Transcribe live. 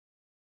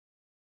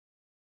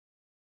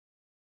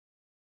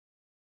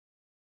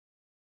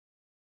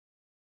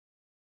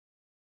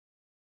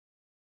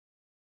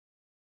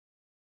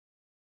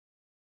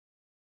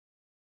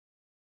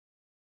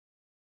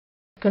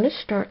going to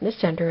start in the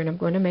center, and I'm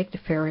going to make the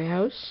fairy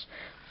house.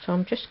 So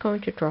I'm just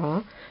going to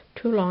draw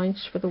 2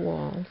 lines for the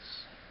walls,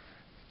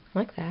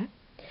 like that.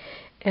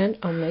 And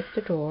I'll make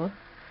the door,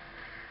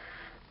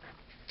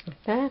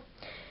 like that.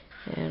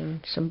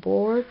 And some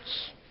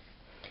boards,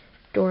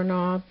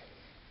 doorknob.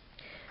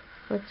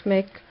 Let's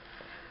make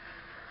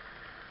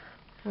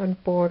a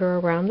border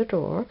around the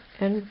door,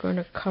 and I'm going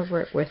to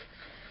cover it with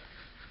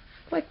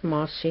like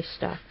mossy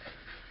stuff.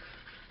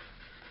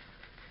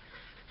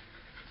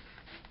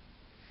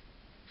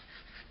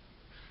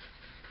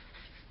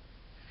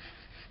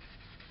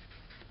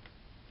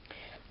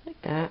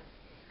 Like that.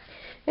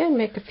 And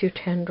make a few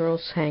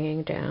tendrils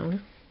hanging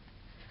down.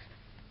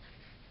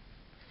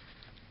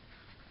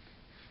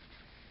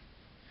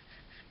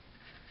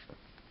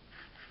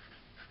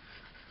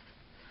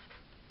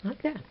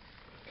 Like that.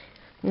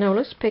 Now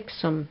let's pick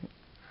some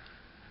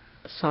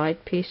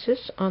side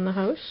pieces on the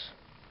house.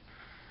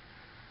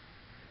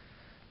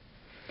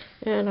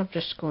 And I'm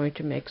just going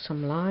to make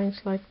some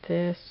lines like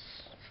this.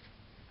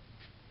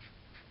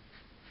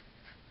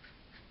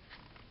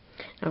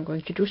 I'm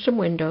going to do some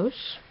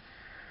windows.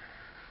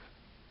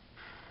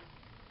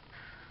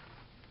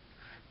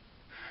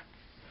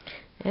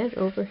 And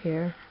over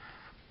here,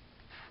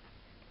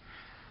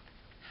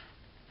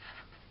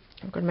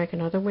 I'm going to make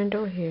another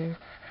window here.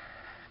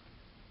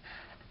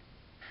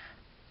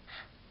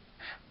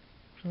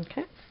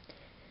 Okay,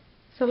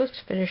 so let's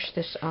finish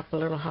this up a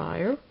little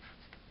higher.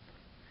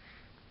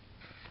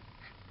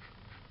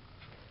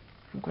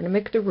 I'm going to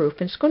make the roof,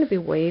 and it's going to be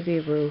a wavy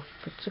roof.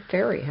 It's a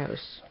fairy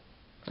house,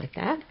 like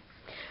that.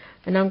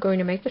 And I'm going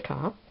to make the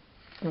top.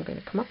 I'm going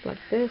to come up like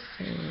this,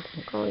 and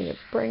I'm going to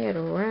bring it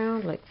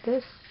around like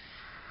this,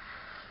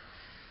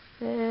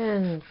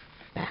 and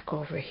back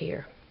over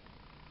here.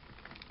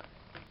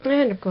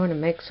 And I'm going to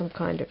make some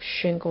kind of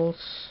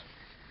shingles.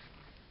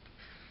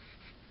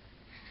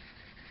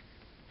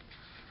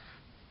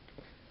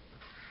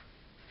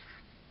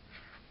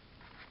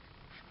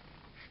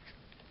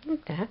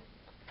 Like that.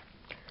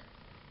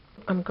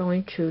 I'm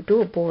going to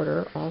do a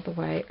border all the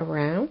way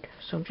around,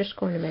 so I'm just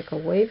going to make a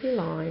wavy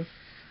line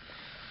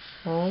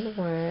all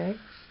the way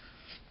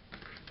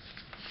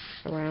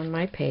around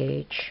my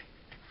page.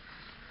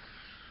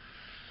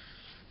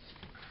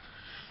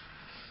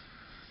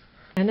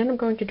 And then I'm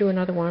going to do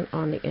another one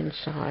on the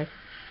inside.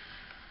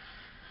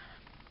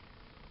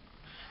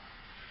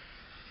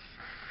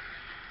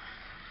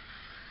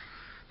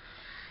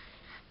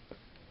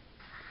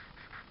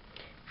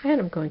 And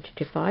I'm going to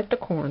divide the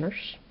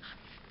corners.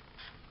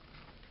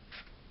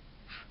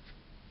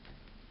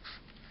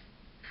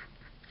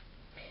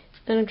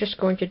 And I'm just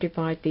going to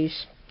divide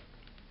these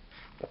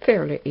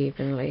fairly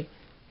evenly.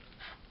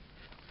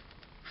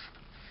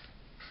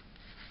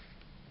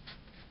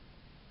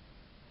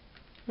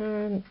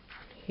 And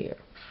here.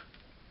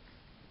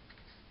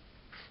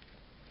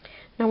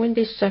 Now in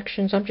these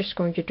sections I'm just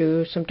going to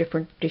do some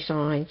different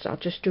designs. I'll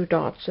just do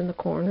dots in the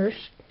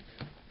corners.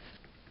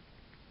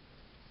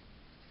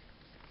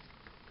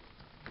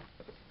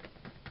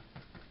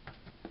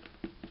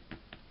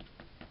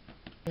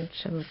 And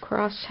some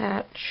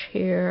crosshatch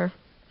here.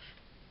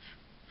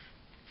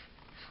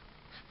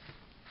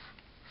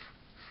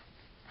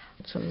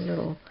 Some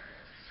little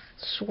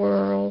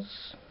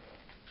swirls.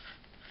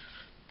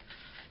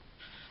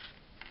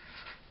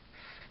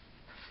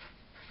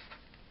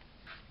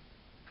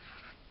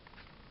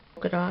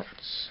 Polka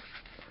dots.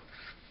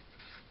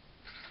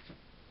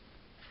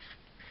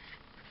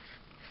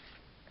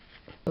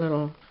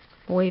 Little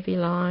wavy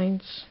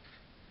lines.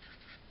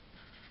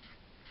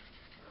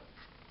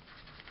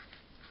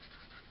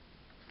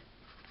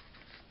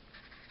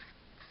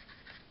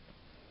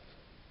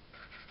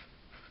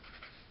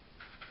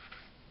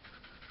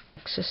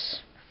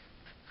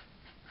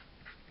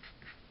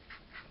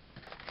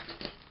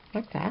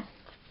 Like that.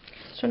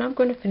 So now I'm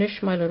going to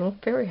finish my little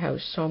fairy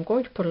house. So I'm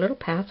going to put a little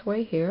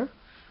pathway here.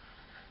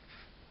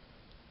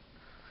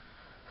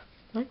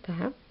 Like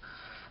that.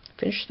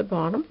 Finish the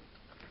bottom.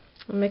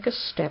 I'll make a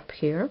step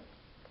here.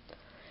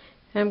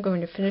 And I'm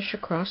going to finish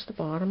across the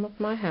bottom of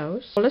my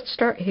house. So let's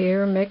start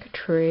here and make a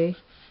tree.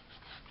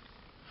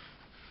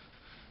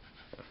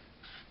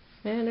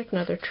 And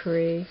another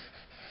tree.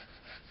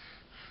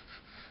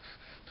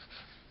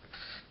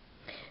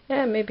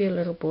 And maybe a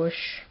little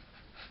bush.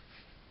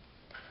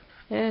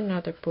 And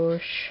another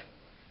bush.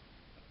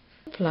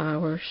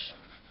 Flowers.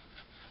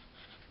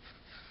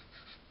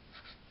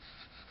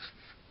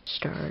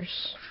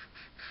 Stars.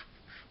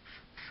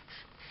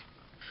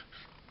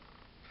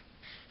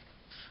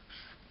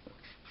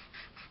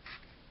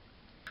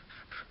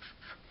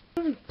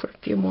 And put a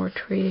few more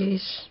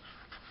trees.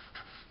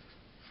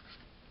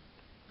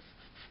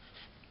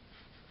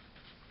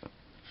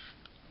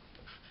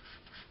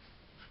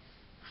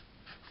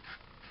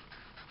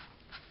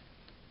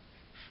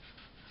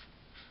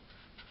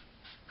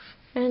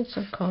 And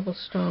some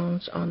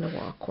cobblestones on the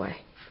walkway.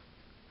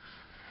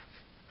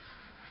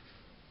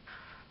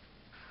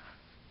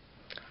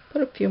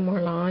 Put a few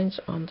more lines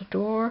on the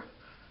door.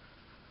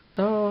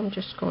 So I'm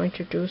just going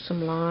to do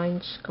some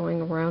lines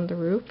going around the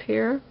roof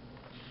here.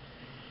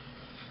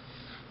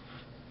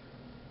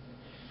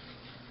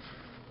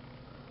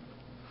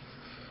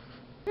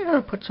 I'm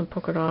going to put some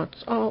polka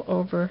dots all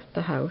over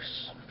the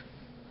house.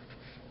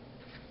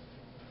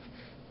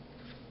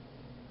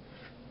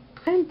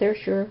 And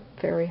there's your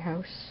fairy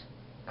house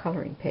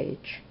coloring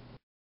page.